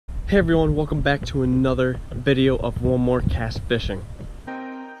Hey everyone, welcome back to another video of One More Cast Fishing.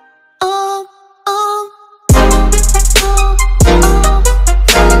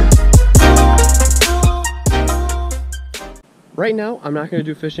 Right now, I'm not going to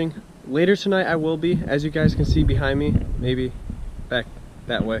do fishing. Later tonight I will be, as you guys can see behind me, maybe back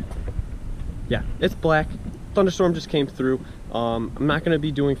that way. Yeah, it's black. Thunderstorm just came through. I'm not going to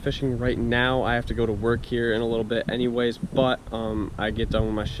be doing fishing right now. I have to go to work here in a little bit anyways, but I get done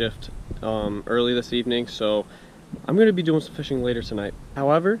with my shift early this evening, so I'm going to be doing some fishing later tonight.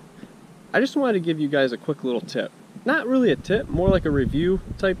 However, I just wanted to give you guys a quick little tip. Not really a tip, more like a review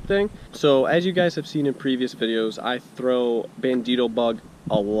type thing. So as you guys have seen in previous videos, I throw bandito bug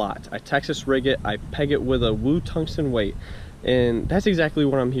a lot. I Texas rig it, I peg it with a Woo tungsten weight. And that's exactly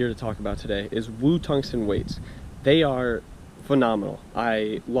what I'm here to talk about today, is Woo tungsten weights. They are phenomenal.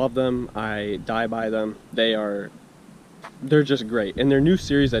 I love them, I die by them. They're just great. And their new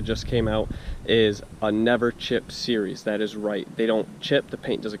series that just came out is a never chip series. That is right. They don't chip, the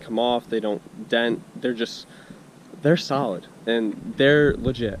paint doesn't come off, they don't dent, they're solid and they're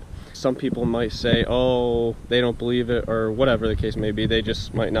legit. Some people might say, oh, they don't believe it, or whatever the case may be. They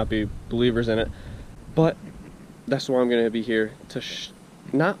just might not be believers in it. But that's why I'm going to be here, to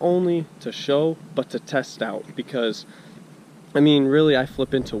not only to show, but to test out. Because, I mean, really, I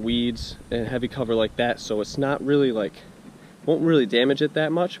flip into weeds and heavy cover like that, so it's not really like, won't really damage it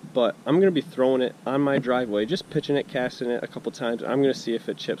that much. But I'm going to be throwing it on my driveway, just pitching it, casting it a couple times. I'm going to see if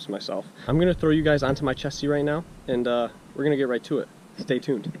it chips myself. I'm going to throw you guys onto my chesty right now, and we're going to get right to it. Stay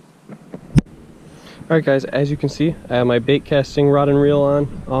tuned. Alright guys, as you can see, I have my bait casting rod and reel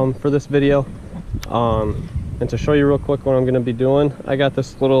on for this video. And to show you real quick what I'm going to be doing, I got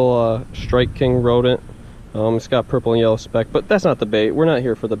this little Strike King rodent. It's got purple and yellow speck, but that's not the bait. We're not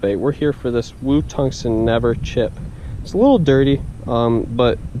here for the bait. We're here for this Woo tungsten never chip. It's a little dirty,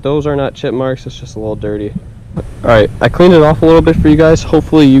 but those are not chip marks. It's just a little dirty. Alright, I cleaned it off a little bit for you guys.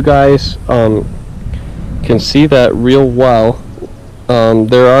 Hopefully you guys can see that real well.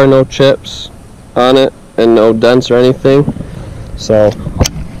 There are no chips on it and no dents or anything. So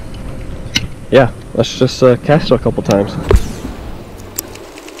yeah, let's just cast it a couple times.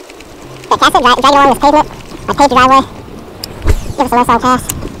 Okay, cast it, drag it along this pavement, like paved driveway. Give us a nice long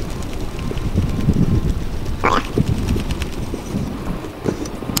cast. Oh yeah.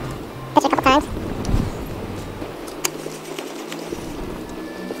 Pitch it a couple times.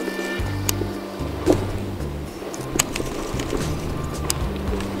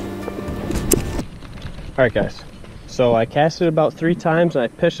 Alright guys, so I casted about 3 times and I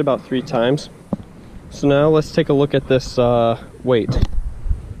pitched about 3 times. So now let's take a look at this weight.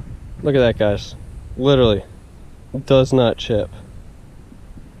 Look at that guys, literally does not chip.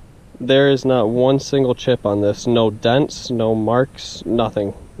 There is not one single chip on this, no dents, no marks,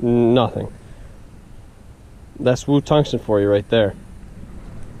 nothing, nothing. That's Woo tungsten for you right there.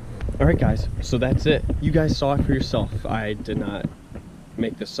 Alright guys, so that's it. You guys saw it for yourself. I did not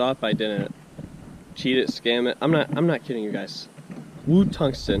make this up, I didn't cheat it, scam it. I'm not kidding you guys. Woo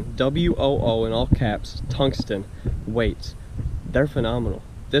tungsten, W-O-O in all caps, tungsten weights. They're phenomenal.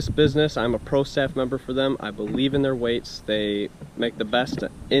 This business, I'm a pro staff member for them. I believe in their weights. They make the best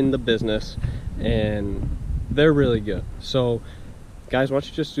in the business and they're really good. So guys, why don't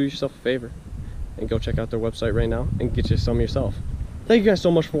you just do yourself a favor and go check out their website right now and get you some yourself. Thank you guys so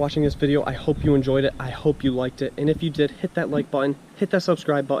much for watching this video. I hope you enjoyed it. I hope you liked it. And if you did, hit that like button, hit that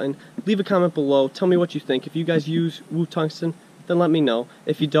subscribe button, leave a comment below. Tell me what you think. If you guys use Woo tungsten, then let me know.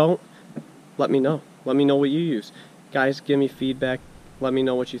 If you don't, let me know. Let me know what you use. Guys, give me feedback. Let me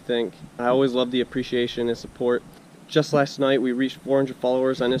know what you think. I always love the appreciation and support. Just last night, we reached 400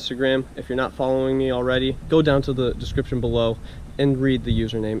 followers on Instagram. If you're not following me already, go down to the description below and read the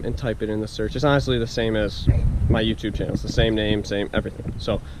username and type it in the search. It's honestly the same as my YouTube channel. It's the same name, same everything.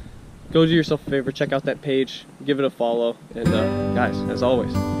 So go do yourself a favor, check out that page, give it a follow, and guys, as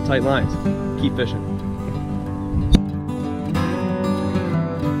always, tight lines, keep fishing.